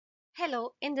Hello,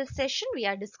 in this session we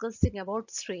are discussing about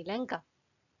Sri Lanka.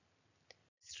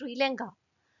 Sri Lanka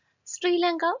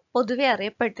Sri Lanka പൊതുവെ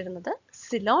അറിയപ്പെട്ടിരുന്നത്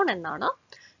സിലോൺ എന്നാണ്.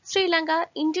 Sri Lanka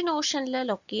Indian ഓഷനിൽ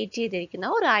locate ചെയ്തിരിക്കുന്ന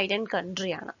ഒരു ഐലൻഡ്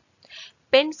കൺട്രിയാണ്.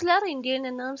 പെൻസിലർ ഇന്ത്യയിൽ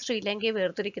നിന്നും ശ്രീലങ്കയെ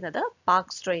വേർതിരിക്കുന്നത്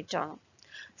പാക് സ്ട്രേറ്റ് ആണ്.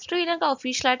 ശ്രീലങ്ക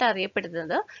ഒഫീഷ്യലായിട്ട്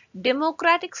അറിയപ്പെടുന്നത്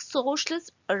democratic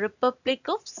socialist republic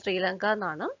of Sri Lanka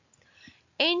എന്നാണ്.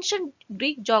 ഏൻഷ്യൻ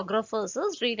ഗ്രീക്ക് ജോഗ്രഫേഴ്സ്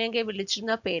ശ്രീലങ്കയെ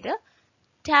വിളിച്ചിരുന്ന പേര്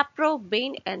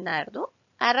ടാപ്രോബെയിൻ എന്നായിരുന്നു.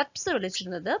 അറബ്സ്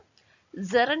വിളിച്ചിരുന്നത്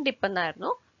സെറൻഡിപ്പ്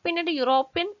എന്നായിരുന്നു. പിന്നീട്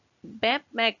യൂറോപ്യൻ മാപ്പ്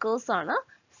മേക്കേഴ്സ് ആണ്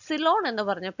സിലോൺ എന്ന്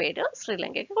പറഞ്ഞ പേര്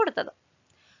ശ്രീലങ്കയ്ക്ക് കൊടുത്തത്.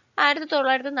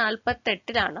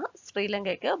 1948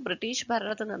 ശ്രീലങ്കയ്ക്ക് ബ്രിട്ടീഷ്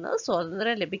ഭരണത്തിൽ നിന്ന്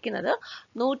സ്വാതന്ത്ര്യം ലഭിക്കുന്നത്.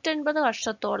 150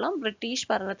 വർഷത്തോളം ബ്രിട്ടീഷ്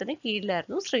ഭരണത്തിന്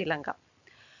കീഴിലായിരുന്നു ശ്രീലങ്ക.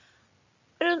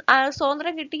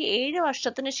 സ്വാതന്ത്ര്യം കിട്ടി 7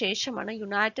 വർഷത്തിന് ശേഷമാണ്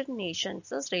യുണൈറ്റഡ്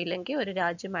നേഷൻസ് ശ്രീലങ്കയെ ഒരു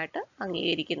രാജ്യമായിട്ട്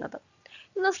അംഗീകരിക്കുന്നത്.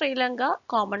 ഇന്ന് ശ്രീലങ്ക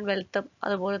കോമൺവെൽത്തും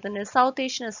അതുപോലെ തന്നെ south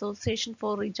Asian association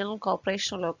for regional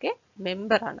കോർപ്പറേഷനിലൊക്കെ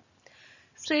മെമ്പറാണ്.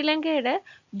 ശ്രീലങ്കയുടെ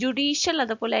ജുഡീഷ്യൽ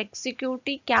അതുപോലെ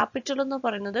എക്സിക്യൂട്ടീവ് ക്യാപിറ്റൽ എന്ന്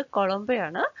പറയുന്നത്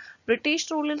കൊളംബോയാണ്. ബ്രിട്ടീഷ്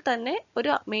റൂളിൽ തന്നെ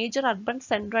ഒരു മേജർ അർബൻ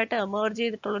സെന്ററായിട്ട് എമേർജ്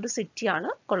ചെയ്തിട്ടുള്ള ഒരു സിറ്റിയാണ്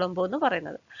കൊളംബോ എന്ന്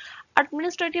പറയുന്നത്.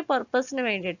 അഡ്മിനിസ്ട്രേറ്റീവ് പർപ്പസിന്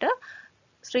വേണ്ടിയിട്ട്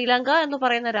ശ്രീലങ്ക എന്ന്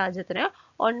പറയുന്ന രാജ്യത്തിന്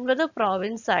 9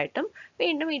 പ്രോവിൻസ് ആയിട്ടും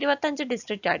വീണ്ടും 25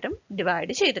 ഡിസ്ട്രിക്റ്റ് ആയിട്ടും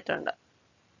ഡിവൈഡ് ചെയ്തിട്ടുണ്ട്.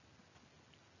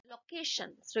 Location: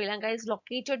 Sri Lanka is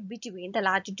located between the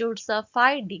latitudes of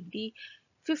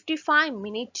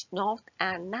 5°55' north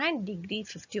and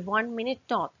 9°51'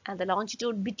 north, and the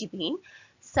longitude between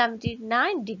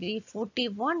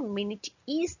 79°41'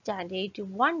 east and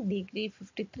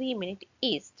 81°53'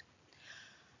 east.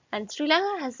 And Sri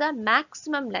Lanka has a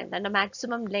maximum length, and the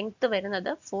maximum length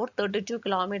വരുന്നത് 432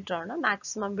 kilometre ആണ്.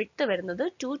 maximum width വരുന്നത്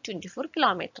 224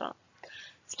 kilometre ആണ്.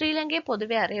 ശ്രീലങ്കയെ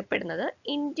പൊതുവെ അറിയപ്പെടുന്നത്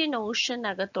Indian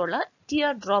ഓഷനകത്തുള്ള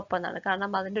tear drop എന്നാണ്.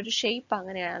 കാരണം അതിൻ്റെ ഒരു ഷേപ്പ്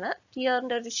അങ്ങനെയാണ്,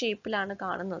 ടിയറിൻ്റെ ഒരു ഷേപ്പിലാണ്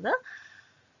കാണുന്നത്.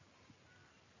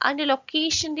 അതിൻ്റെ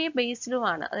ലൊക്കേഷൻ്റെ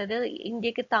ബേസിലുമാണ്, അതായത്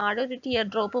ഇന്ത്യക്ക് താഴെ ഒരു ടിയർ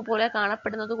ഡ്രോപ്പ് പോലെ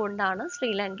കാണപ്പെടുന്നത് കൊണ്ടാണ്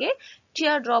ശ്രീലങ്കയെ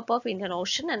tear drop of Indian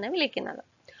Ocean എന്ന് വിളിക്കുന്നത്.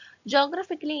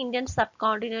 ജോഗ്രഫിക്കലി ഇന്ത്യൻ സബ്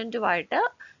കോണ്ടിനെന്റുമായിട്ട്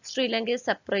ശ്രീലങ്കയെ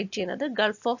സെപ്പറേറ്റ് ചെയ്യുന്നത്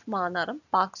ഗൾഫ് ഓഫ് മാന്നാറും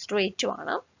പാക്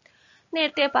സ്ട്രേറ്റുമാണ്.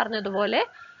 നേരത്തെ പറഞ്ഞതുപോലെ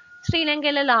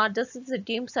ശ്രീലങ്കയിലെ ലാർജസ്റ്റ്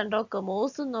സിറ്റിയും സെൻട്രൽ ഓഫ്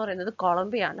കൊമേഴ്സ് എന്ന് പറയുന്നത്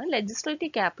കൊളംബോയാണ്.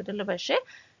 ലെജിസ്ലേറ്റീവ് ക്യാപിറ്റൽ പക്ഷേ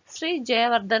ശ്രീ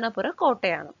ജയവർദ്ധനപുര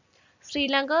കോട്ടയാണ്.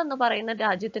 ശ്രീലങ്ക എന്ന് പറയുന്ന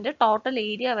രാജ്യത്തിന്റെ ടോട്ടൽ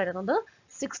ഏരിയ വരുന്നത്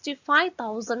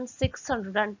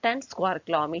 65,610 സ്ക്വയർ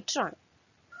കിലോമീറ്റർ ആണ്.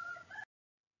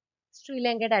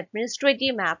 ശ്രീലങ്കയുടെ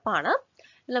അഡ്മിനിസ്ട്രേറ്റീവ് മാപ്പാണ്.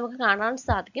 നമുക്ക് കാണാൻ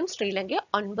സാധിക്കും ശ്രീലങ്ക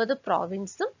 9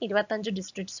 പ്രോവിൻസും 25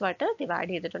 ഡിസ്ട്രിക്ട്സുമായിട്ട് ഡിവൈഡ്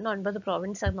ചെയ്തിട്ടുണ്ട്. 9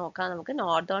 പ്രോവിൻസ് നോക്കാം നമുക്ക്.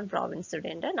 നോർത്തേൺ പ്രോവിൻസ് ഇവിടെ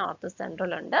ഉണ്ട്, നോർത്ത്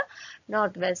സെൻട്രൽ ഉണ്ട്,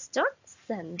 north western,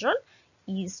 central,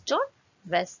 eastern,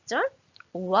 western,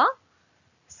 ഉവ,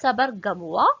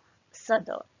 സബർഗമുവ,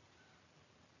 southern.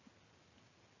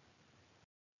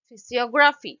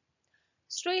 Physiography: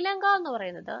 Sri Lanka എന്ന്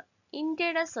പറയുന്നത്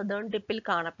ഇന്ത്യയുടെ സദേൺ ടിപ്പിൽ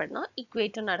കാണപ്പെടുന്ന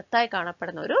ഇക്വേറ്ററിന് അടുത്തായി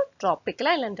കാണപ്പെടുന്ന ഒരു ട്രോപ്പിക്കൽ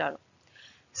ഐലൻഡ് ആണ്.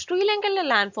 ശ്രീലങ്കയിലെ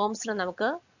ലാൻഡ് ഫോംസിനെ നമുക്ക്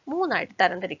 3 ആയിട്ട്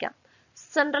തരംതിരിക്കാം: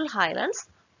 central highlands,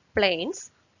 planes,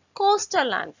 coastal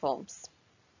land forms.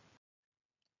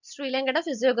 ശ്രീലങ്കയുടെ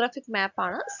ഫിസിയോഗ്രാഫിക്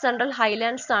മാപ്പാണ്. സെൻട്രൽ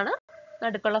ഹൈലാൻഡ്സ് ആണ്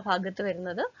നടുക്കുള്ള ഭാഗത്ത്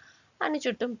വരുന്നത്. അതിന്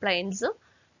ചുറ്റും പ്ലെയിൻസും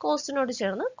കോസ്റ്റിനോട്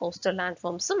ചേർന്ന് കോസ്റ്റൽ ലാൻഡ്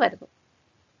ഫോംസും വരുന്നു.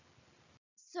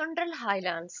 സെൻട്രൽ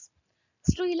ഹൈലാൻഡ്സ്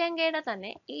ശ്രീലങ്കയുടെ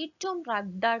തന്നെ ഏറ്റവും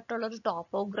റഗ്ഡ് ആയിട്ടുള്ള ഒരു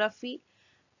ടോപ്പോഗ്രഫി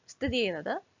സ്ഥിതി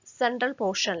ചെയ്യുന്നത് സെൻട്രൽ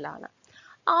പോർഷനിലാണ്.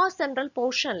 ആ സെൻട്രൽ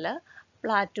പോർഷനിൽ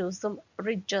പ്ലാറ്റൂസും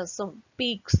റിഡ്ജസും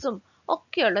പീക്സും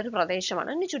ഒക്കെയുള്ള ഒരു പ്രദേശമാണ്.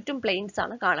 അതിന് ചുറ്റും പ്ലെയിൻസ്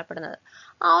ആണ് കാണപ്പെടുന്നത്.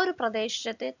 ആ ഒരു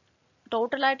പ്രദേശത്തെ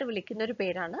ടോട്ടലായിട്ട് വിളിക്കുന്ന ഒരു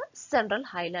പേരാണ് സെൻട്രൽ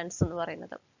ഹൈലാൻഡ്സ് എന്ന്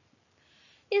പറയുന്നത്.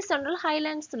 ഈ സെൻട്രൽ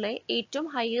ഹൈലാൻഡ്സിലെ ഏറ്റവും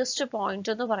ഹയസ്റ്റ്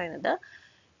പോയിന്റ് എന്ന് പറയുന്നത്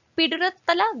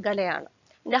പിടുരത്തല ഗലയാണ്.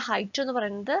 ഇതിന്റെ ഹൈറ്റ് എന്ന്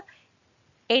പറയുന്നത്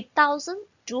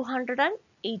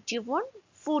 8,281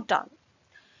 ഫൂട്ടാണ്.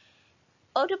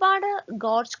 ഒരുപാട്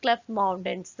ഗോർജ് ക്ലെഫ്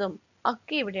മൗണ്ടൻസും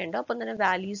ഒക്കെ ഇവിടെയുണ്ട്. ഒപ്പം തന്നെ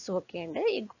വാലീസും ഒക്കെ ഉണ്ട്.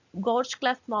 ഈ ഗോർജ്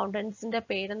ക്ലെഫ് മൗണ്ടൻസിന്റെ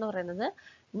പേരെന്ന് പറയുന്നത്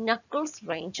നക്കിൾസ്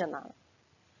റേഞ്ച് എന്നാണ്.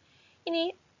 ഇനി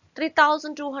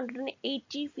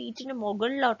 3,280 ഫീറ്റിന്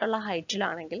മുകളിലോട്ടുള്ള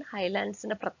ഹൈറ്റിലാണെങ്കിൽ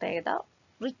ഹൈലാൻഡ്സിന്റെ പ്രത്യേകത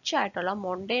റിച്ച് ആയിട്ടുള്ള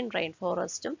മൊണ്ടൈൻ റെയിൻ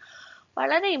ഫോറസ്റ്റും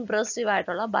വളരെ ഇംപ്രസീവ്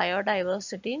ആയിട്ടുള്ള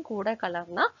ബയോഡൈവേഴ്സിറ്റിയും കൂടെ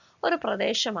കലർന്ന ഒരു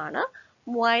പ്രദേശമാണ്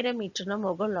 3000 മീറ്ററിന്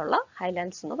മുകളിലുള്ള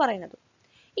ഹൈലാൻഡ്സ് എന്ന് പറയുന്നത്.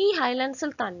 ഈ ഹൈലാൻഡ്സിൽ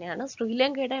തന്നെയാണ്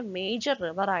ശ്രീലങ്കയുടെ മേജർ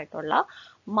റിവർ ആയിട്ടുള്ള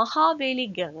മഹാവേലി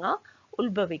ഗംഗ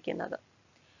ഉത്ഭവിക്കുന്നത്.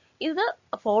 ഇത്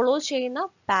ഫോളോ ചെയ്യുന്ന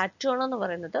പാറ്റേൺ എന്ന്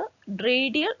പറയുന്നത്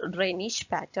റേഡിയൽ ഡ്രെയിനേജ്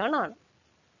പാറ്റേൺ ആണ്.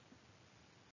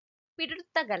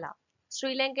 പിടുത്തഗല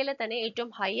ശ്രീലങ്കയിലെ തന്നെ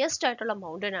ഏറ്റവും ഹയസ്റ്റ് ആയിട്ടുള്ള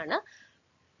മൗണ്ടൻ ആണ്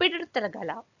പിടുത്തഗല.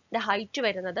 ഹൈറ്റ്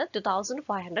വരുന്നത്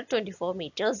 2524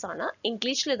 meters ആണ്.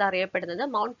 ഇംഗ്ലീഷിൽ ഇത് അറിയപ്പെടുന്നത്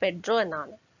മൗണ്ട് പെഡ്രോ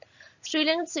എന്നാണ്.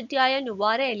 ശ്രീലങ്കൻ സിറ്റിയായ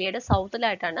നുവാര എലിയുടെ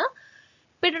സൗത്തിലായിട്ടാണ്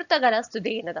പിടുത്തകല സ്ഥിതി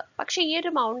ചെയ്യുന്നത്. പക്ഷെ ഈ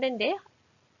ഒരു മൗണ്ടിന്റെ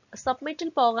സബ്മിറ്റിൽ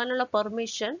പോകാനുള്ള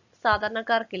പെർമിഷൻ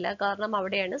സാധാരണക്കാർക്കില്ല. കാരണം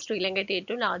അവിടെയാണ് ശ്രീലങ്കയുടെ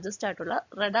ഏറ്റവും ലാർജസ്റ്റ് ആയിട്ടുള്ള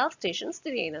റഡാർ സ്റ്റേഷൻ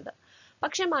സ്ഥിതി ചെയ്യുന്നത്.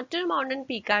 പക്ഷെ മറ്റൊരു മൗണ്ടൻ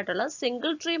പീക്കായിട്ടുള്ള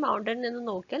സിംഗിൾ ട്രീ മൗണ്ടനിൽ നിന്ന്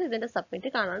നോക്കിയാൽ ഇതിന്റെ സബ്മിറ്റ്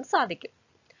കാണാൻ സാധിക്കും.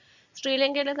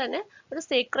 ശ്രീലങ്കയിലെ തന്നെ ഒരു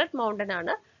സീക്രട്ട് മൗണ്ടൻ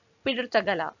ആണ്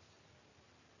പിടുത്തകല.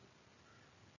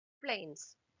 പ്ലെയിൻസ്.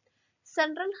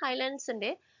 സെൻട്രൽ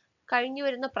ഹൈലാൻഡ്സിന്റെ കഴിഞ്ഞു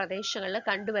വരുന്ന പ്രദേശങ്ങളിൽ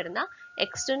കണ്ടുവരുന്ന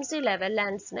എക്സ്റ്റൻസീവ് ലെവൽ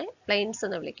ലാൻഡ്സിനെ പ്ലെയിൻസ്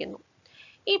എന്ന് വിളിക്കുന്നു.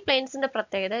 ഈ പ്ലെയിൻസിന്റെ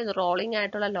പ്രത്യേകത ഇത് റോളിംഗ്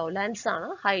ആയിട്ടുള്ള ലോലാൻഡ്സ് ആണ്.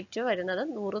 ഹൈറ്റ് വരുന്നത്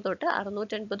 100 തൊട്ട്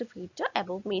 650 ഫീറ്റ്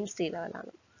അബവ് മീൻ സീ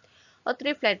ലെവലാണ്.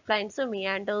 ഒത്തിരി ഫ്ലഡ് പ്ലെയിൻസും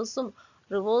മിയാൻഡേഴ്സും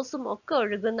റിവേഴ്സും ഒക്കെ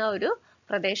ഒഴുകുന്ന ഒരു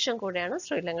പ്രദേശം കൂടിയാണ്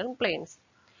ശ്രീലങ്കൻ പ്ലെയിൻസ്.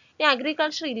 ഈ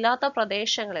അഗ്രികൾച്ചർ ഇല്ലാത്ത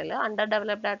പ്രദേശങ്ങളിൽ, അണ്ടർ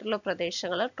ഡെവലപ്ഡ് ആയിട്ടുള്ള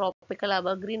പ്രദേശങ്ങളിൽ ട്രോപ്പിക്കൽ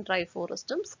എവർഗ്രീൻ ഡ്രൈ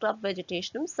ഫോറസ്റ്റും സ്ക്രബ്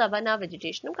വെജിറ്റേഷനും സവന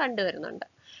വെജിറ്റേഷനും കണ്ടുവരുന്നുണ്ട്.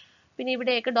 പിന്നെ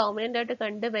ഇവിടെയൊക്കെ ഡോമിനന്റ് ആയിട്ട്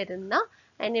കണ്ടുവരുന്ന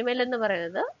അനിമൽ എന്ന്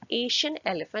പറയുന്നത് ഏഷ്യൻ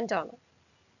എലിഫന്റ് ആണ്.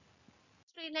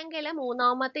 ശ്രീലങ്കയിലെ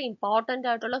മൂന്നാമത്തെ ഇമ്പോർട്ടന്റ്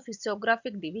ആയിട്ടുള്ള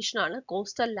ഫിസിയോഗ്രാഫിക് ഡിവിഷനാണ്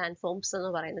കോസ്റ്റൽ ലാൻഡ് ഫോംസ് എന്ന്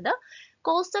പറയുന്നത്.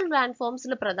 കോസ്റ്റൽ ലാൻഡ്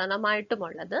ഫോംസിൽ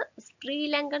പ്രധാനമായിട്ടുമുള്ളത്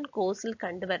ശ്രീലങ്കൻ കോസ്റ്റിൽ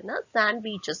കണ്ടുവരുന്ന സാൻഡ്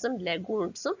ബീച്ചസും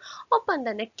ലഗൂൺസും ഒപ്പം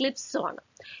തന്നെ ക്ലിഫ്സും ആണ്.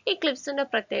 ഈ ക്ലിഫ്സിന്റെ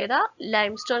പ്രത്യേകത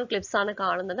ലൈംസ്റ്റോൺ ക്ലിഫ്സ് ആണ്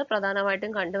കാണുന്നത്.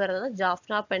 പ്രധാനമായിട്ടും കണ്ടുവരുന്നത്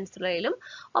ജാഫ്ന പെൻസിലയിലും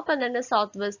ഒപ്പം തന്നെ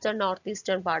സൗത്ത് വെസ്റ്റേൺ നോർത്ത്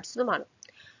ഈസ്റ്റേൺ പാർട്സിലുമാണ്.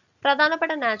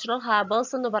 പ്രധാനപ്പെട്ട നാച്ചുറൽ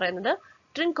ഹാർബേഴ്സ് എന്ന് പറയുന്നത്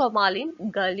ട്രിൻകോമാലിൻ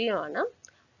ഗലിയുമാണ്.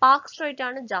 പാർക്ക് സ്ട്രൈറ്റ്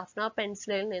ആണ് ജാഫ്ന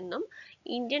പെൻസിലയിൽ നിന്നും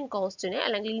ഇന്ത്യൻ കോസ്റ്റിനെ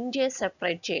അല്ലെങ്കിൽ ഇന്ത്യയെ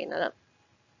സെപ്പറേറ്റ് ചെയ്യുന്നത്.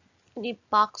 ഇനി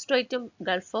പാർക്ക് സ്ട്രൈറ്റും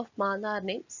ഗൾഫ് ഓഫ്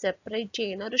മാന്നാറിനെയും സെപ്പറേറ്റ്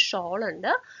ചെയ്യുന്ന ഒരു ഷോൾ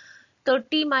ഉണ്ട്.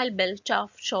 30 മൈൽ ബെൽറ്റ്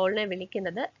ഓഫ് ഷോളിനെ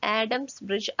വിളിക്കുന്നത് ആഡംസ്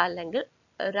ബ്രിഡ്ജ് അല്ലെങ്കിൽ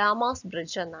രാമാസ്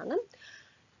ബ്രിഡ്ജ് എന്നാണ്.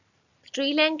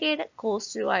 ശ്രീലങ്കയുടെ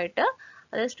കോസ്റ്റുമായിട്ട്,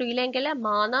 അതായത് ശ്രീലങ്കയിലെ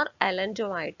മാന്നാർ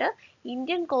ഐലൻഡുമായിട്ട്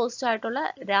ഇന്ത്യൻ കോസ്റ്റ് ആയിട്ടുള്ള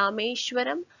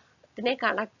രാമേശ്വരം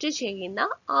കണക്ട് ചെയ്യുന്ന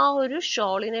ആ ഒരു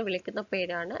ഷോളിനെ വിളിക്കുന്ന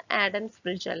പേരാണ് ആഡംസ്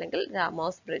ബ്രിഡ്ജ് അല്ലെങ്കിൽ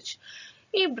രാമാസ് ബ്രിഡ്ജ്.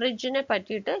 ഈ ബ്രിഡ്ജിനെ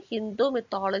പറ്റിയിട്ട് ഹിന്ദു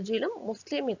മിത്തോളജിയിലും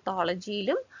മുസ്ലിം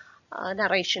മിത്തോളജിയിലും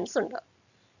നറേഷൻസ് ഉണ്ട്.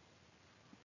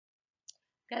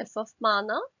 Gulf of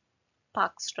Mannar,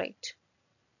 park straight.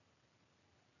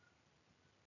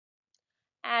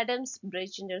 Adams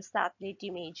ബ്രിഡ്ജിന്റെ ഒരു സാറ്റലൈറ്റ്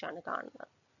ഇമേജ് ആണ് കാണുന്നത്.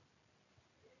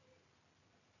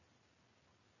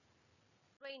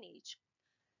 ഡ്രെയിനേജ്.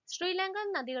 ശ്രീലങ്കൻ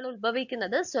നദികൾ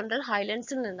ഉത്ഭവിക്കുന്നത് സെൻട്രൽ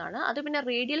ഹൈലൻഡ്സിൽ നിന്നാണ്. അത് പിന്നെ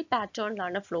റേഡിയൽ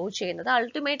പാറ്റേണിലാണ് ഫ്ലോ ചെയ്യുന്നത്.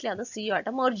 അൾട്ടിമേറ്റ്ലി അത് സീ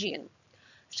ആയിട്ട് മെർജ് ചെയ്യുന്നു.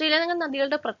 ശ്രീലങ്കൻ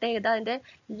നദികളുടെ പ്രത്യേകത അതിന്റെ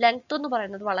ലെങ്ത് എന്ന്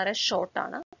പറയുന്നത് വളരെ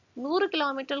ഷോർട്ടാണ്. 100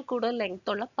 കിലോമീറ്ററിൽ കൂടുതൽ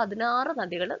ലെങ്ത് ഉള്ള 16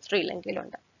 നദികൾ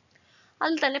ശ്രീലങ്കയിലുണ്ട്.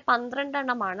 അതിൽ തന്നെ 12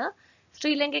 എണ്ണമാണ്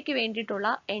ശ്രീലങ്കയ്ക്ക് വേണ്ടിയിട്ടുള്ള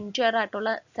എൻറ്റയർ ആയിട്ടുള്ള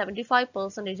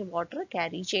 75% വാട്ടർ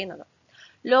ക്യാരി ചെയ്യുന്നത്.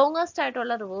 ലോങ്ങസ്റ്റ്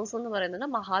ആയിട്ടുള്ള റിവേഴ്സ് എന്ന് പറയുന്നത്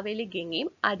മഹാവേലി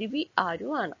ഗംഗയും അരുവി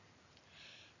ആരും ആണ്.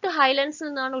 ഇത് ഹൈലൻഡ്സിൽ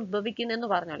നിന്നാണ് ഉത്ഭവിക്കുന്നതെന്ന്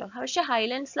പറഞ്ഞല്ലോ. പക്ഷെ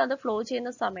ഹൈലൻഡ്സിൽ അത് ഫ്ലോ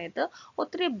ചെയ്യുന്ന സമയത്ത്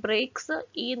ഒത്തിരി ബ്രേക്സ്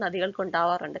ഈ നദികൾക്ക്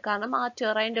ഉണ്ടാവാറുണ്ട്. കാരണം ആ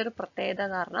ടെറൈൻ്റെ ഒരു പ്രത്യേകത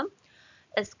കാരണം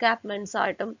എസ്കാപ്മെന്റ്സ്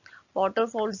ആയിട്ടും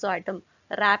വാട്ടർഫോൾസും ആയിട്ടും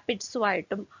റാപ്പിഡ്സും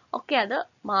ആയിട്ടും ഒക്കെ അത്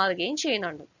മാറുകയും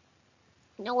ചെയ്യുന്നുണ്ട്.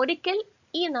 ഒരിക്കൽ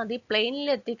ഈ നദി പ്ലെയിനിൽ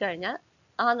എത്തിക്കഴിഞ്ഞാൽ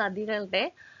ആ നദികളുടെ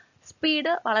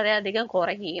സ്പീഡ് വളരെയധികം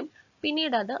കുറയുകയും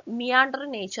പിന്നീട് അത് മിയാൻഡർ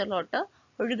നേച്ചറിലോട്ട്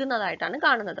ഒഴുകുന്നതായിട്ടാണ്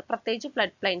കാണുന്നത്, പ്രത്യേകിച്ച്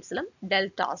ഫ്ലഡ് പ്ലെയിൻസിലും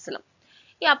ഡെൽറ്റാസിലും.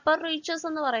 ഈ അപ്പർ റീച്ചസ്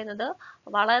എന്ന് പറയുന്നത്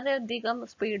വളരെയധികം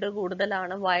സ്പീഡ്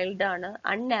കൂടുതലാണ്, വൈൽഡ് ആണ്,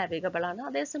 അൺനാവിഗബിൾ ആണ്.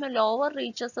 അതേസമയം ലോവർ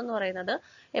റീച്ചസ് എന്ന് പറയുന്നത്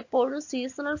എപ്പോഴും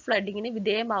സീസണൽ ഫ്ലഡിങ്ങിന്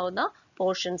വിധേയമാവുന്ന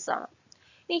പോർഷൻസ് ആണ്.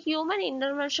 ഈ ഹ്യൂമൻ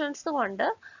ഇന്റർവെൻഷൻസ് കൊണ്ട്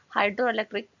ഹൈഡ്രോ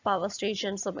ഇലക്ട്രിക് പവർ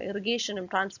സ്റ്റേഷൻസും ഇറിഗേഷനും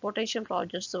ട്രാൻസ്പോർട്ടേഷൻ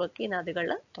പ്രോജക്ട്സും ഒക്കെ ഈ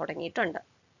നദികളിൽ തുടങ്ങിയിട്ടുണ്ട്.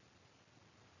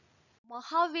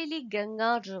 മഹാവേലി ഗംഗ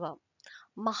റിവർ.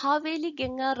 മഹാവേലി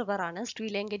ഗംഗ റിവർ ആണ്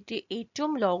ശ്രീലങ്കയ്ക്ക്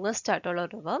ഏറ്റവും ലോങ്സ്റ്റ് ആയിട്ടുള്ള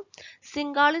റിവർ.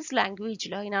 സിംഗാളിസ്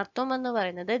ലാംഗ്വേജിൽ അതിനർത്ഥം എന്ന്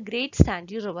പറയുന്നത് ഗ്രേറ്റ്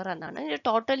സാൻഡി റിവർ എന്നാണ്. ഇതിന്റെ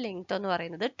ടോട്ടൽ ലെങ്ത് എന്ന്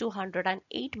പറയുന്നത്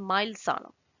 208 മൈൽസ് ആണ്.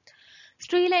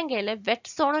 ശ്രീലങ്കയിലെ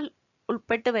വെറ്റ് സോണിൽ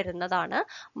ഉൾപ്പെട്ട് വരുന്നതാണ്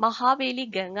മഹാവേലി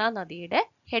ഗംഗ നദിയുടെ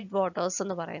ഹെഡ് വാട്ടേഴ്സ്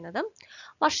എന്ന് പറയുന്നത്.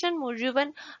 വർഷം മുഴുവൻ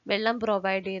വെള്ളം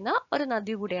പ്രൊവൈഡ് ചെയ്യുന്ന ഒരു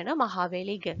നദി കൂടിയാണ്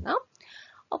മഹാവേലി ഗംഗ.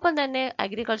 ഒപ്പം തന്നെ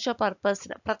അഗ്രികൾച്ചർ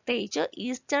പർപ്പസിന്, പ്രത്യേകിച്ച്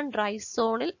ഈസ്റ്റേൺ ഡ്രൈ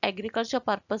സോണിൽ അഗ്രികൾച്ചർ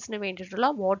പർപ്പസിന് വേണ്ടിയിട്ടുള്ള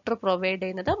വാട്ടർ പ്രൊവൈഡ്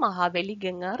ചെയ്യുന്നത് മഹാവേലി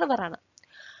ഗംഗ റിവർ ആണ്.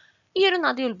 ഈ ഒരു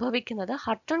നദി ഉത്ഭവിക്കുന്നത്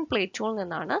ഹട്ടൺ പ്ലേറ്റോയിൽ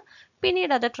നിന്നാണ്.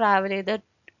 പിന്നീട് അത് ട്രാവൽ ചെയ്ത്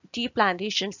ടീ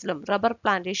പ്ലാന്റേഷൻസിലും റബ്ബർ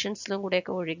പ്ലാന്റേഷൻസിലും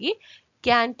കൂടെയൊക്കെ ഒഴുകി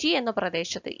ക്യാൻറ്റി എന്ന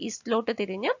പ്രദേശത്ത് ഈസ്റ്റിലോട്ട്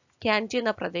തിരിഞ്ഞ് ക്യാൻറ്റി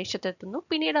എന്ന പ്രദേശത്തെത്തുന്നു.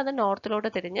 പിന്നീട് അത് നോർത്തിലോട്ട്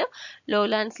തിരിഞ്ഞ്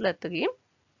ലോലാൻഡ്സിലെത്തുകയും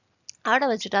അവിടെ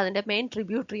വെച്ചിട്ട് അതിന്റെ മെയിൻ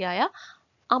ട്രിബ്യൂട്ടറി ആയ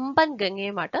അമ്പൻ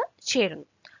ഗംഗയുമായിട്ട് ചേരുന്നു.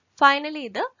 ഫൈനലി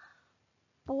ഇത്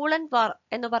പൂളൻവാർ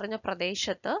എന്ന് പറഞ്ഞ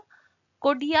പ്രദേശത്ത്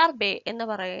കൊടിയാർ ബേ എന്ന്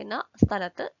പറയുന്ന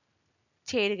സ്ഥലത്ത്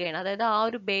ചേരുകയാണ്. അതായത് ആ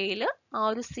ഒരു ബേയിൽ, ആ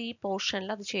ഒരു സീ പോർഷനിൽ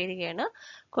അത് ചേരുകയാണ്.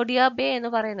 കൊടിയ ബേ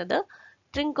എന്ന് പറയുന്നത്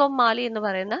ട്രിങ്കോമാലി എന്ന്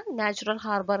പറയുന്ന നാച്ചുറൽ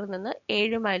ഹാർബറിൽ നിന്ന്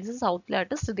 7 മൈൽസ്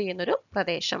സൗത്തിലായിട്ട് സ്ഥിതി ചെയ്യുന്ന ഒരു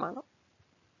പ്രദേശമാണ്.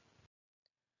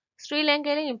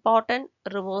 ശ്രീലങ്കയിലെ ഇമ്പോർട്ടൻറ്റ്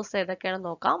റിവേഴ്സ് ഏതൊക്കെയാണെന്ന്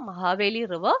നോക്കാം. Mahaweli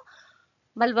river,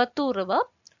 മൽവത്തു river,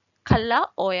 ഖല്ല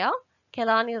ഓയ,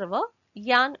 Kelani river,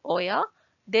 യാൻ ഓയ,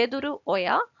 ദേദുരു ഓയ,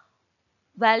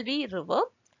 വാൽവി റിവർ,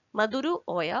 മധുരു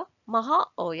ഓയ, മഹാ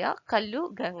ഓയ, കല്ലു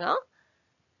ഗംഗ,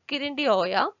 കിരിണ്ടി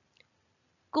ഓയ,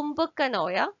 കുംഭക്കൻ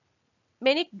ഓയ,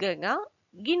 മെനിക് ഗംഗ,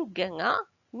 ഗിൻ ഗംഗ,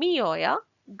 മി ഓയ,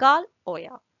 ഗാൽ ഓയ.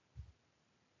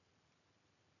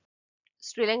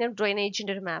 ശ്രീലങ്കൻ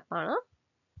ഡ്രെയിനേജിന്റെ ഒരു മാപ്പാണ്.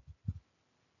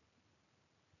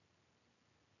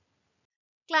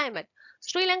 ക്ലൈമറ്റ്.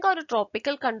 ശ്രീലങ്ക ഒരു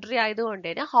ട്രോപ്പിക്കൽ കൺട്രി ആയതുകൊണ്ട്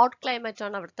തന്നെ ഹോട്ട് ക്ലൈമറ്റ്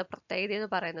ആണ് അവിടുത്തെ പ്രത്യേകത എന്ന്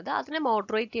പറയുന്നത്. അതിനെ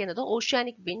മോഡറേറ്റ് ചെയ്യുന്നത്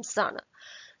ഓഷ്യാനിക് വിൻഡ്സ് ആണ്.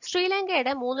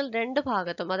 ശ്രീലങ്കയുടെ 2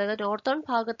 ഭാഗത്തും, അതായത് നോർത്തേൺ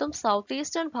ഭാഗത്തും സൗത്ത്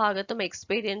ഈസ്റ്റേൺ ഭാഗത്തും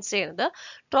എക്സ്പീരിയൻസ് ചെയ്യുന്നത്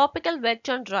tropical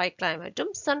wet and dry ക്ലൈമറ്റും,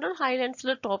 central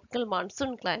ഹൈലൻഡ്സിൽ tropical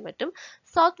monsoon ക്ലൈമറ്റും,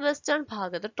 south western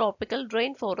ഭാഗത്ത് ട്രോപ്പിക്കൽ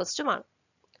റെയിൻ ഫോറസ്റ്റുമാണ്.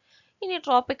 ഇനി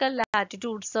ട്രോപ്പിക്കൽ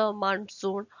ലാറ്റിറ്റ്യൂഡ്സ്,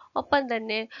 മൺസൂൺ, ഒപ്പം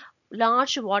തന്നെ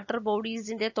ലാർജ് വാട്ടർ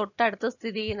ബോഡീസിന്റെ തൊട്ടടുത്ത്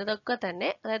സ്ഥിതി ചെയ്യുന്നതൊക്കെ തന്നെ,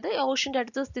 അതായത് ഓഷന്റെ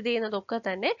അടുത്ത് സ്ഥിതി ചെയ്യുന്നതൊക്കെ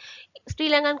തന്നെ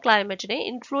ശ്രീലങ്കൻ ക്ലൈമറ്റിനെ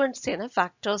ഇൻഫ്ലുവൻസ് ചെയ്യുന്ന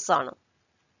ഫാക്ടേഴ്സ് ആണ്.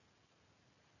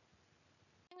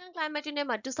 ക്ലൈമറ്റിന്റെ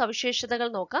മറ്റു സവിശേഷതകൾ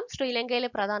നോക്കാം. ശ്രീലങ്കയിൽ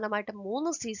പ്രധാനമായിട്ടും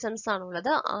 3 സീസൺസ് ആണുള്ളത്.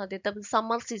 ആദ്യത്തെ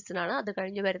സമ്മർ സീസൺ ആണ്, അത്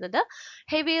കഴിഞ്ഞ് വരുന്നത്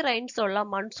ഹെവി റെയിൻസ് ഉള്ള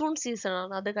മൺസൂൺ സീസൺ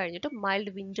ആണ്, അത് കഴിഞ്ഞിട്ട്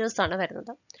മൈൽഡ് വിന്റേഴ്സ് ആണ്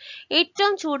വരുന്നത്.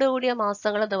 ഏറ്റവും ചൂട് കൂടിയ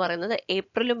മാസങ്ങൾ എന്ന് പറയുന്നത്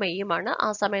ഏപ്രിലും മെയ്യുമാണ്.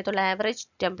 ആ സമയത്തുള്ള ആവറേജ്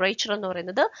ടെമ്പറേച്ചർ എന്ന്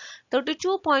പറയുന്നത്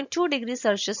 32.2 ഡിഗ്രി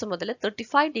സെൽഷ്യസ് മുതൽ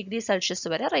 35 ഡിഗ്രി സെൽഷ്യസ്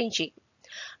വരെ റേഞ്ച് ചെയ്യും.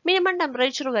 മിനിമം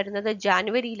ടെമ്പറേച്ചർ വരുന്നത്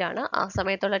ജാനുവരിയിലാണ്. ആ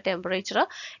സമയത്തുള്ള ടെമ്പറേച്ചർ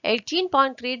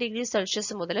 18.3 ഡിഗ്രി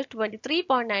സെൽഷ്യസ് മുതൽ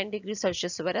 23.9 ഡിഗ്രി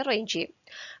സെൽഷ്യസ് വരെ റേഞ്ച് ചെയ്യും.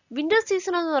 വിന്റർ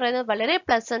സീസൺ എന്ന് പറയുന്നത് വളരെ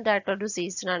പ്ലസന്റ് ആയിട്ടുള്ള ഒരു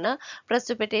സീസണാണ്.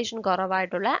 പ്രസിപ്പിറ്റേഷൻ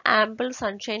കുറവായിട്ടുള്ള ആംപിൾ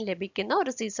സൺഷൈൻ ലഭിക്കുന്ന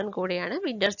ഒരു സീസൺ കൂടിയാണ്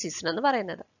വിന്റർ സീസൺ എന്ന്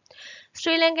പറയുന്നത്.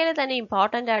 ശ്രീലങ്കയിലെ തന്നെ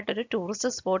ഇമ്പോർട്ടന്റ് ആയിട്ടൊരു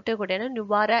ടൂറിസ്റ്റ് സ്പോട്ട് കൂടിയാണ്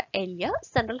നുവാര എലിയ.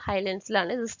 സെൻട്രൽ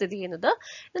ഹൈലൻഡ്സിലാണ് ഇത് സ്ഥിതി ചെയ്യുന്നത്.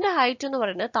 ഇതിന്റെ ഹൈറ്റ് എന്ന്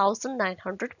പറയുന്നത്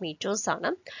 1900 മീറ്റേഴ്സ് ആണ്.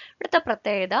 ഇവിടുത്തെ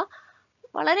പ്രത്യേകത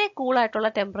വളരെ കൂളായിട്ടുള്ള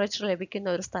ടെമ്പറേച്ചർ ലഭിക്കുന്ന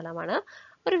ഒരു സ്ഥലമാണ്.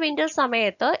 ഒരു വിന്റർ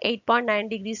സമയത്ത് 8.9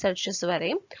 ഡിഗ്രി സെൽഷ്യസ്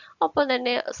വരെയും, ഒപ്പം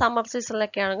തന്നെ സമ്മർ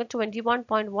സീസണിലൊക്കെ ആണെങ്കിൽ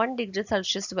 21.1 ഡിഗ്രി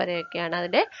സെൽഷ്യസ് വരെയൊക്കെയാണ്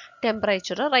അതിന്റെ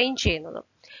ടെമ്പറേച്ചർ റേഞ്ച് ചെയ്യുന്നത്.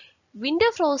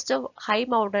 Winter frost high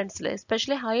മൗണ്ടൻസിൽ,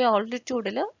 especially high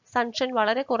ഓൾട്ടിറ്റ്യൂഡിൽ sunshine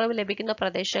വളരെ കുറവ് ലഭിക്കുന്ന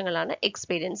പ്രദേശങ്ങളാണ്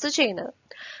എക്സ്പീരിയൻസ് ചെയ്യുന്നത്.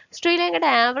 ശ്രീലങ്കയുടെ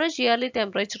ആവറേജ് ഇയർലി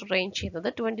ടെമ്പറേച്ചർ റേഞ്ച് ചെയ്യുന്നത്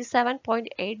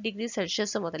 27.8 ഡിഗ്രി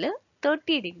സെൽഷ്യസ് മുതൽ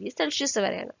 30 ഡിഗ്രി സെൽഷ്യസ്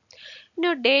വരെയാണ്. ഇനി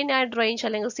ഡേ നൈറ്റ് റേഞ്ച്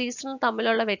അല്ലെങ്കിൽ സീസൺ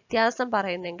തമ്മിലുള്ള വ്യത്യാസം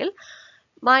പറയുന്നെങ്കിൽ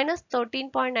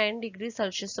 -13.9 ഡിഗ്രി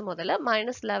സെൽഷ്യസ് മുതൽ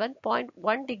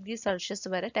 -11.1 ഡിഗ്രി സെൽഷ്യസ്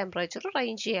വരെ ടെമ്പറേച്ചർ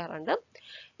റേഞ്ച് ചെയ്യാറുണ്ട്.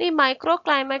 ഈ മൈക്രോ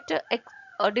ക്ലൈമറ്റ്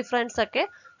ഡിഫറൻസ് ഒക്കെ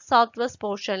സൗത്ത് വെസ്റ്റ്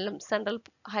പോർഷനിലും സെൻട്രൽ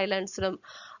ഹൈലൻഡ്സിലും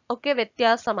ഒക്കെ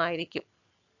വ്യത്യാസമായിരിക്കും.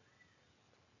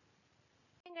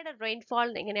 ശ്രീലങ്കയുടെ റെയിൻഫോൾ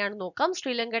എങ്ങനെയാണെന്ന് നോക്കാം.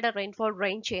 ശ്രീലങ്കയുടെ റെയിൻഫോൾ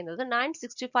റേഞ്ച് ചെയ്യുന്നത്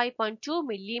 965.2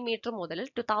 മില്ലിമീറ്റർ മുതൽ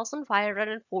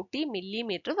 2540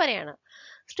 മില്ലിമീറ്റർ വരെയാണ്.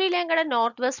 ശ്രീലങ്കയുടെ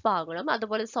നോർത്ത് വെസ്റ്റ് ഭാഗങ്ങളും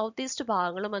അതുപോലെ സൗത്ത് ഈസ്റ്റ്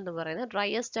ഭാഗങ്ങളും എന്ന് പറയുന്നത്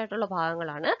ഡ്രൈയസ്റ്റ് ആയിട്ടുള്ള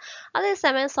ഭാഗങ്ങളാണ്.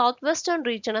 അതേസമയം സൗത്ത് വെസ്റ്റേൺ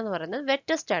റീജിയൻ എന്ന് പറയുന്നത്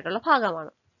വെറ്റസ്റ്റ് ആയിട്ടുള്ള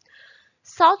ഭാഗമാണ്.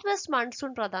 സൗത്ത് വെസ്റ്റ്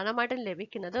മൺസൂൺ പ്രധാനമായിട്ടും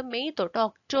ലഭിക്കുന്നത് മെയ് തൊട്ട്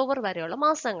ഒക്ടോബർ വരെയുള്ള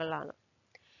മാസങ്ങളിലാണ്.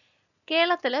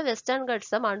 കേരളത്തിലെ വെസ്റ്റേൺ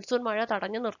ഗട്ട്സ് മൺസൂൺ മഴ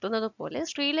തടഞ്ഞു നിർത്തുന്നത് പോലെ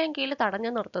ശ്രീലങ്കയിൽ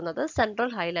തടഞ്ഞു നിർത്തുന്നത് സെൻട്രൽ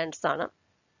ഹൈലാൻഡ്സ് ആണ്.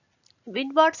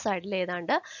 വിൻഡ്വാർഡ് സൈഡിൽ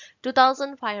ഏതാണ്ട്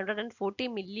 2540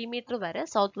 മില്ലിമീറ്റർ വരെ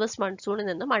സൗത്ത് വെസ്റ്റ് മൺസൂണിൽ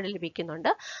നിന്ന് മഴ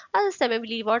ലഭിക്കുന്നുണ്ട്. അതേസമയം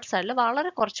ലീവാർഡ് സൈഡിൽ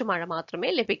വളരെ കുറച്ച് മഴ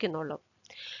മാത്രമേ ലഭിക്കുന്നുള്ളൂ.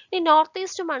 ഈ നോർത്ത്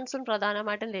ഈസ്റ്റ് മൺസൂൺ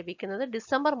പ്രധാനമായിട്ടും ലഭിക്കുന്നത്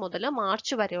ഡിസംബർ മുതൽ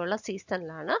മാർച്ച് വരെയുള്ള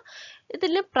സീസണിലാണ്.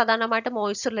 ഇതിൽ പ്രധാനമായിട്ടും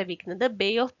മോയ്സ്ചർ ലഭിക്കുന്നത് ബേ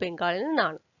ഓഫ് ബംഗാളിൽ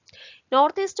നിന്നാണ്.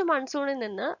 നോർത്ത് ഈസ്റ്റ് മൺസൂണിൽ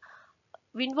നിന്ന്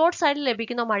വിൻഡ്വാർഡ് സൈഡിൽ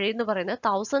ലഭിക്കുന്ന മഴ എന്ന് പറയുന്നത്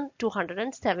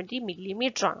 1270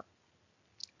 മില്ലിമീറ്റർ ആണ്.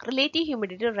 റിലേറ്റീവ്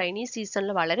ഹ്യൂമിഡിറ്റി റെയിനി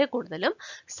സീസണിൽ വളരെ കൂടുതലും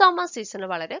സമ്മർ സീസണിൽ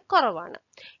വളരെ കുറവാണ്.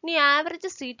 ഇനി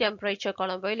ആവറേജ് സീ ടെമ്പറേച്ചർ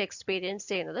കൊളംബോയിൽ എക്സ്പീരിയൻസ്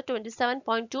ചെയ്യുന്നത്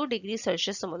 27.2 ഡിഗ്രി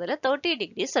സെൽഷ്യസ് മുതൽ 30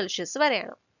 ഡിഗ്രി സെൽഷ്യസ്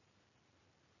വരെയാണ്.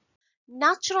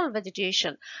 Natural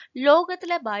vegetation.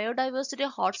 ലോകത്തിലെ ബയോഡൈവേഴ്സിറ്റി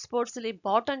ഹോട്ട്സ്പോട്ട്സിൽ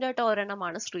ഇമ്പോർട്ടൻ്റ് ആയിട്ട്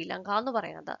ഒരെണ്ണമാണ് ശ്രീലങ്ക എന്ന്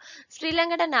പറയുന്നത്.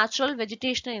 ശ്രീലങ്കയുടെ നാച്ചുറൽ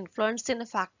വെജിറ്റേഷനെ ഇൻഫ്ലുവൻസ് ചെയ്യുന്ന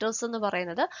ഫാക്ടേഴ്സ് എന്ന്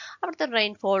പറയുന്നത് അവിടുത്തെ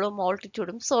റെയിൻഫോളും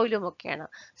ഓൾട്ടിറ്റ്യൂഡും സോയിലും ഒക്കെയാണ്.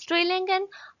 ശ്രീലങ്കൻ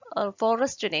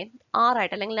ഫോറസ്റ്റിനെ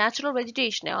 6ആയിട്ട് അല്ലെങ്കിൽ natural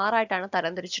വെജിറ്റേഷനെ 6ആയിട്ടാണ്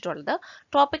തരംതിരിച്ചിട്ടുള്ളത്.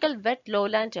 Tropical wet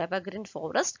lowland evergreen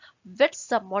forest, wet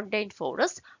സബ്മോണ്ടൈൻ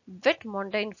forest, wet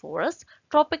മൊണ്ടൈൻ forest,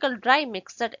 tropical dry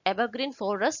mixed evergreen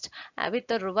forest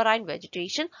with a riverine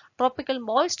vegetation, tropical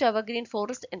moist evergreen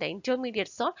forest in the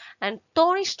intermediate zone, and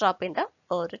thorny shrub in the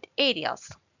arid areas.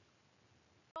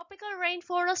 Tropical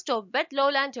rainforest or wet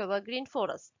lowland evergreen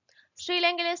forest.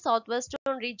 ശ്രീലങ്കയിലെ south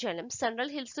western റീജിയനിലും central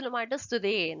ഹിൽസിലുമായിട്ട്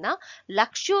സ്ഥിതി ചെയ്യുന്ന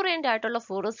ലക്ഷൂറിയന്റ് ആയിട്ടുള്ള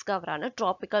forest കവറാണ്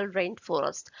tropical rain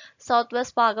forest. South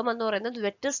west ഭാഗം എന്ന് പറയുന്നത്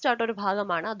wettest ആയിട്ടൊരു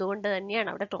ഭാഗമാണ്, അതുകൊണ്ട് തന്നെയാണ്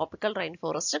അവിടെ ട്രോപ്പിക്കൽ റെയിൻ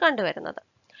ഫോറസ്റ്റ് കണ്ടുവരുന്നത്.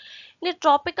 ഇനി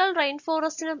ട്രോപ്പിക്കൽ റെയിൻ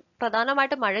ഫോറസ്റ്റിന്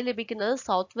പ്രധാനമായിട്ട് മഴ ലഭിക്കുന്നത്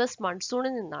സൗത്ത് വെസ്റ്റ്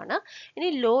മൺസൂണിൽ നിന്നാണ്. ഇനി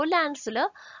ലോ ലാൻഡ്സിൽ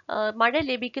മഴ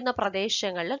ലഭിക്കുന്ന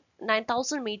പ്രദേശങ്ങളിൽ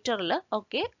 9000 മീറ്ററിൽ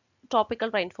ഒക്കെ ട്രോപ്പിക്കൽ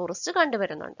റെയിൻ ഫോറസ്റ്റ്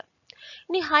കണ്ടുവരുന്നുണ്ട്.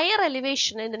 ഇനി ഹയർ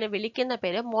എലിവേഷൻ ഇതിനെ വിളിക്കുന്ന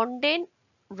പേര് മൊണ്ടൈൻ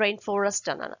റെയിൻ ഫോറസ്റ്റ്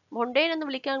എന്നാണ്. മൊണ്ടൈൻ എന്ന്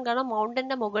വിളിക്കാൻ കാരണം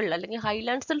മൗണ്ടന്റെ മുകളിൽ അല്ലെങ്കിൽ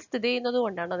ഹൈലാൻഡ്സിൽ സ്ഥിതി ചെയ്യുന്നത്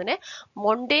കൊണ്ടാണ് അതിനെ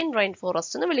മൊണ്ടൈൻ റെയിൻ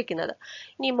ഫോറസ്റ്റ് എന്ന് വിളിക്കുന്നത്.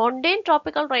 ഇനി മൊണ്ടൈൻ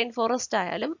ട്രോപ്പിക്കൽ റെയിൻ ഫോറസ്റ്റ്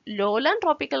ആയാലും ലോലാൻഡ്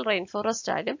ട്രോപ്പിക്കൽ റെയിൻ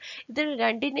ഫോറസ്റ്റ് ആയാലും ഇതിന്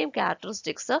രണ്ടിന്റെയും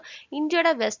ക്യാരക്ടറിസ്റ്റിക്സ്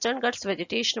ഇന്ത്യയുടെ വെസ്റ്റേൺ ഗട്ട്സ്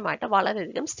വെജിറ്റേഷനുമായിട്ട്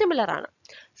വളരെയധികം സിമിലർ ആണ്.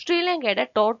 ശ്രീലങ്കയുടെ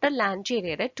ടോട്ടൽ ലാൻഡ്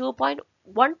ഏരിയയുടെ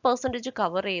 2.1%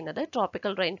 കവർ ചെയ്യുന്നത്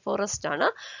ട്രോപ്പിക്കൽ റെയിൻ ഫോറസ്റ്റ് ആണ്.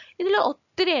 ഇതിൽ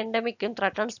ഒത്തിരി എൻഡമിക്കും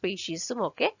ത്രട്ടൺ സ്പീഷീസും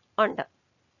ഒക്കെ ഉണ്ട്.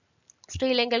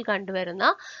 ശ്രീലങ്കയിൽ കണ്ടുവരുന്ന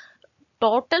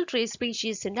ടോട്ടൽ ട്രീ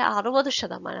സ്പീഷീസിന്റെ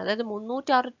 60%, അതായത്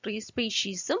 306 ട്രീ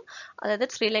സ്പീഷീസും, അതായത്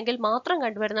ശ്രീലങ്കയിൽ മാത്രം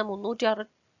കണ്ടുവരുന്ന 306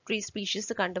 ട്രീ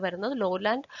സ്പീഷീസ് കണ്ടുവരുന്നത്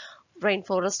ലോലാൻഡ് റെയിൻ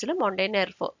ഫോറസ്റ്റിലും മൊണ്ടൈൻ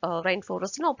റെയിൻ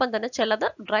ഫോറസ്റ്റിലും, ഒപ്പം തന്നെ ചിലത്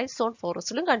ഡ്രൈ സോൺ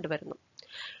ഫോറസ്റ്റിലും കണ്ടുവരുന്നു.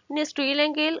 ഇനി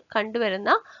ശ്രീലങ്കയിൽ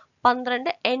കണ്ടുവരുന്ന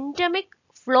 12 എൻഡമിക്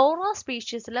ഫ്ലോറ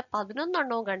സ്പീഷീസിലെ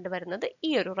 11 കണ്ടുവരുന്നത് ഈ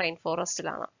ഒരു റെയിൻ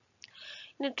ഫോറസ്റ്റിലാണ്.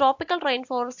 ഇനി ട്രോപ്പിക്കൽ റെയിൻ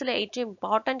ഫോറസ്റ്റിലെ ഏറ്റവും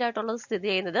ഇമ്പോർട്ടന്റ് ആയിട്ടുള്ളത് സ്ഥിതി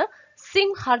ചെയ്യുന്നത്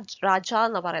സിംഹർ രാജ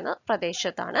എന്ന് പറയുന്ന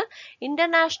പ്രദേശത്താണ്.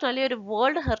 ഇന്റർനാഷണലി ഒരു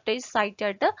വേൾഡ് ഹെറിറ്റേജ് സൈറ്റ്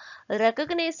ആയിട്ട്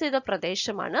റെക്കഗ്നൈസ് ചെയ്ത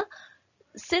പ്രദേശമാണ്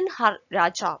സിൻഹർ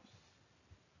രാജ.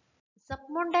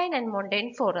 സബ്മൊണ്ടൈൻ ആൻഡ് മൊണ്ടൈൻ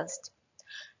ഫോറസ്റ്റ്.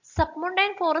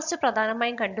 സബ്മൊണ്ടൈൻ ഫോറസ്റ്റ്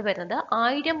പ്രധാനമായും കണ്ടുവരുന്നത്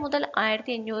 1000 മുതൽ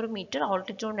 1500 മീറ്റർ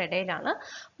ഓൾട്ടിറ്റ്യൂഡിനിടയിലാണ്.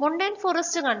 മൊണ്ടൈൻ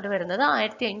ഫോറസ്റ്റ് കണ്ടുവരുന്നത്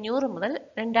 1500 മുതൽ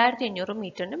 2500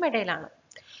 മീറ്ററിനും ഇടയിലാണ്.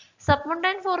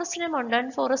 സബ്മൊണ്ടൈൻ ഫോറസ്റ്റിനെ മൊണ്ടൈൻ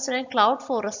ഫോറസ്റ്റിനെ ക്ലൗഡ്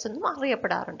ഫോറസ്റ്റ് എന്നും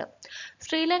അറിയപ്പെടാറുണ്ട്.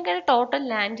 ശ്രീലങ്കയുടെ ടോട്ടൽ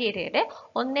ലാൻഡ് ഏരിയയുടെ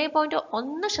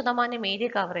 1.1% ഏരിയ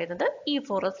കവർ ചെയ്യുന്നത് ഈ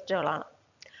ഫോറസ്റ്റുകളാണ്.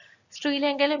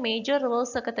 ശ്രീലങ്കയിലെ മേജർ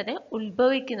റിവേഴ്സ് ഒക്കെ തന്നെ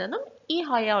ഉത്ഭവിക്കുന്നതും ഈ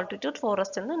ഹൈ ആൾട്ടിറ്റ്യൂഡ്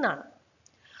ഫോറസ്റ്റിൽ നിന്നാണ്.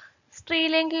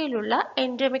 ശ്രീലങ്കയിലുള്ള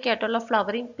എൻഡമിക് ആയിട്ടുള്ള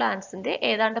ഫ്ലവറിംഗ് പ്ലാന്റ്സിന്റെ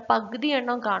ഏതാണ്ട് പകുതി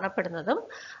എണ്ണം കാണപ്പെടുന്നതും,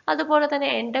 അതുപോലെ തന്നെ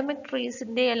എൻഡമിക്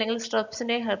ട്രീസിന്റെ അല്ലെങ്കിൽ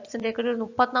സ്ട്രബ്സിന്റെ ഹെർബ്സിന്റെ ഒക്കെ ഒരു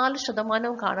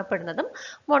 34% കാണപ്പെടുന്നതും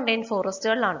മൊണ്ടൈൻ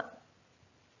ഫോറസ്റ്റുകളിലാണ്.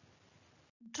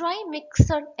 Dry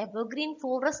mixed evergreen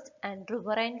forest and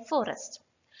riverine forest.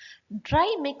 Dry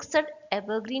mixed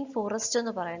evergreen forest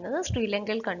എന്ന് പറയുന്നത്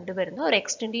ശ്രീലങ്കയിൽ കണ്ടുവരുന്ന ഒരു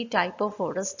എക്സ്റ്റൻഡീവ് ടൈപ്പ് ഓഫ്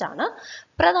ഫോറസ്റ്റ് ആണ്.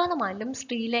 പ്രധാനമായും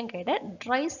ശ്രീലങ്കയുടെ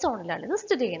ഡ്രൈ സോണിലാണ് ഇത്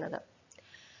സ്ഥിതി ചെയ്യുന്നത്.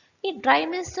 ഈ ഡ്രൈ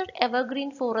മിക്സഡ് എവർഗ്രീൻ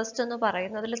ഫോറസ്റ്റ് എന്ന്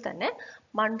പറയുന്നതിൽ തന്നെ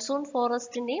മൺസൂൺ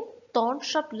ഫോറസ്റ്റിന്റെയും തോൺ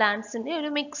ഷ്രബ് ലാൻഡ്സിന്റെയും ഒരു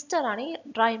മിക്സ്ചർ ആണ് ഈ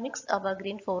ഡ്രൈ മിക്സ്ഡ്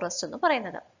എവർഗ്രീൻ ഫോറസ്റ്റ് എന്ന്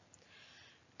പറയുന്നത്.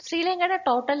 ശ്രീലങ്കയുടെ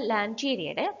ടോട്ടൽ ലാൻഡ്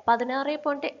ഏരിയയുടെ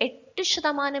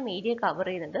 16.8% ഏരിയ കവർ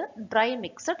ചെയ്യുന്നത് ഡ്രൈ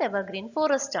മിക്സഡ് എവർഗ്രീൻ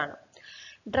ഫോറസ്റ്റ് ആണ്.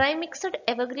 ഡ്രൈ മിക്സഡ്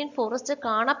എവർഗ്രീൻ ഫോറസ്റ്റ്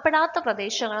കാണപ്പെടാത്ത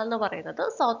പ്രദേശങ്ങൾ എന്ന് പറയുന്നത്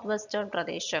സൗത്ത് വെസ്റ്റേൺ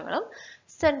പ്രദേശങ്ങളും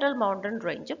സെൻട്രൽ മൗണ്ടൻ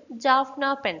റേഞ്ചും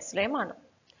ജാഫ്ന പെൻസിലയുമാണ്.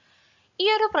 ഈ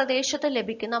ഒരു പ്രദേശത്ത്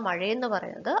ലഭിക്കുന്ന മഴയെന്ന്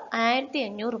പറയുന്നത്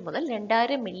 1500 മുതൽ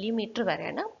 2000 മില്ലിമീറ്റർ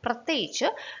വരെയാണ്. പ്രത്യേകിച്ച്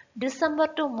December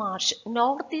two March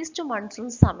north east monsoon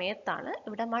സമയത്താണ്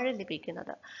ഇവിടെ മഴ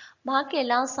ലഭിക്കുന്നത്. ബാക്കി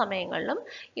എല്ലാ സമയങ്ങളിലും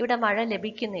ഇവിടെ മഴ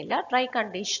ലഭിക്കുന്നില്ല, ഡ്രൈ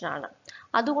കണ്ടീഷനാണ്.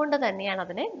 അതുകൊണ്ട് തന്നെയാണ്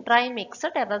അതിനെ ഡ്രൈ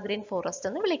മിക്സഡ് എവർഗ്രീൻ ഫോറസ്റ്റ്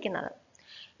എന്ന് വിളിക്കുന്നത്.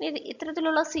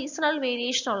 ഇത്തരത്തിലുള്ള സീസണൽ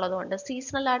വേരിയേഷൻ ഉള്ളതുകൊണ്ട്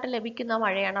സീസണൽ ആയിട്ട് ലഭിക്കുന്ന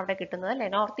മഴയാണ് അവിടെ കിട്ടുന്നത്, അല്ലെ,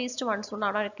 നോർത്ത് ഈസ്റ്റ് മൺസൂൺ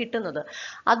ആണ് കിട്ടുന്നത്.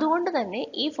 അതുകൊണ്ട് തന്നെ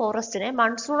ഈ ഫോറസ്റ്റിനെ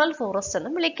മൺസൂണൽ ഫോറസ്റ്റ്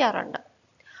എന്നും വിളിക്കാറുണ്ട്.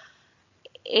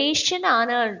 ഏഷ്യൻ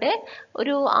ആനകളുടെ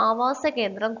ഒരു ആവാസ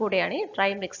കേന്ദ്രം കൂടിയാണ് ഈ ഡ്രൈ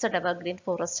മിക്സഡ് എവർഗ്രീൻ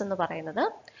ഫോറസ്റ്റ് എന്ന് പറയുന്നത്.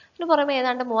 ഇതിന് പുറമെ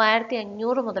ഏതാണ്ട്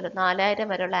 3500 മുതൽ 4000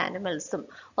 വരെയുള്ള ആനിമൽസും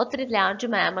ഒത്തിരി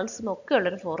ലാർജ് മാമൽസും ഒക്കെ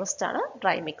ഉള്ളൊരു ഫോറസ്റ്റ് ആണ്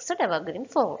dry mixed evergreen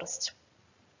forest.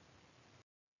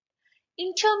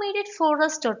 Intermediate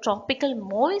forest or tropical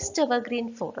moist evergreen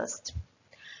forest.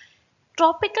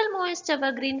 Tropical moist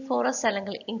evergreen forest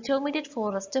അല്ലെങ്കിൽ ഇന്റർമീഡിയറ്റ്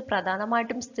ഫോറസ്റ്റ്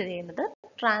പ്രധാനമായിട്ടും സ്ഥിതി ചെയ്യുന്നത്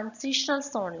ട്രാൻസിഷണൽ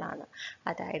സോണിലാണ്.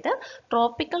 അതായത്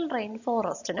tropical rain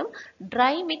ഫോറസ്റ്റിനും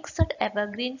dry mixed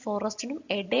evergreen ഫോറസ്റ്റിനും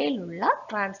ഇടയിലുള്ള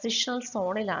transitional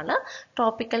സോണിലാണ്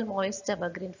tropical moist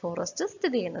evergreen forest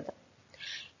സ്ഥിതി ചെയ്യുന്നത്.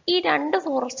 ഈ രണ്ട്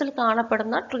ഫോറസ്റ്റിൽ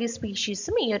കാണപ്പെടുന്ന ട്രീ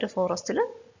സ്പീഷീസും ഈ ഒരു ഫോറസ്റ്റിൽ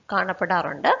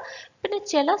കാണപ്പെടാറുണ്ട്. പിന്നെ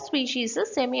ചില സ്പീഷീസ്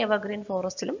സെമി എവർഗ്രീൻ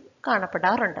ഫോറസ്റ്റിലും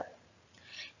കാണപ്പെടാറുണ്ട്.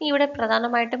 ഇവിടെ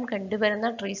പ്രധാനമായിട്ടും കണ്ടുവരുന്ന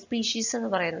ട്രീ സ്പീഷീസ് എന്ന്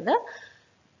പറയുന്നത്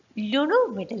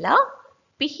ലുണുമിഡില,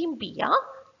 പിഹിംപിയ,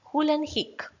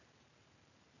 ഹുലൻഹിക്.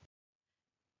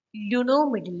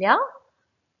 ലുണുമിഡില,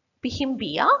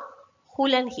 പിഹിംപിയ,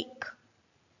 ഹുലൻഹിക്.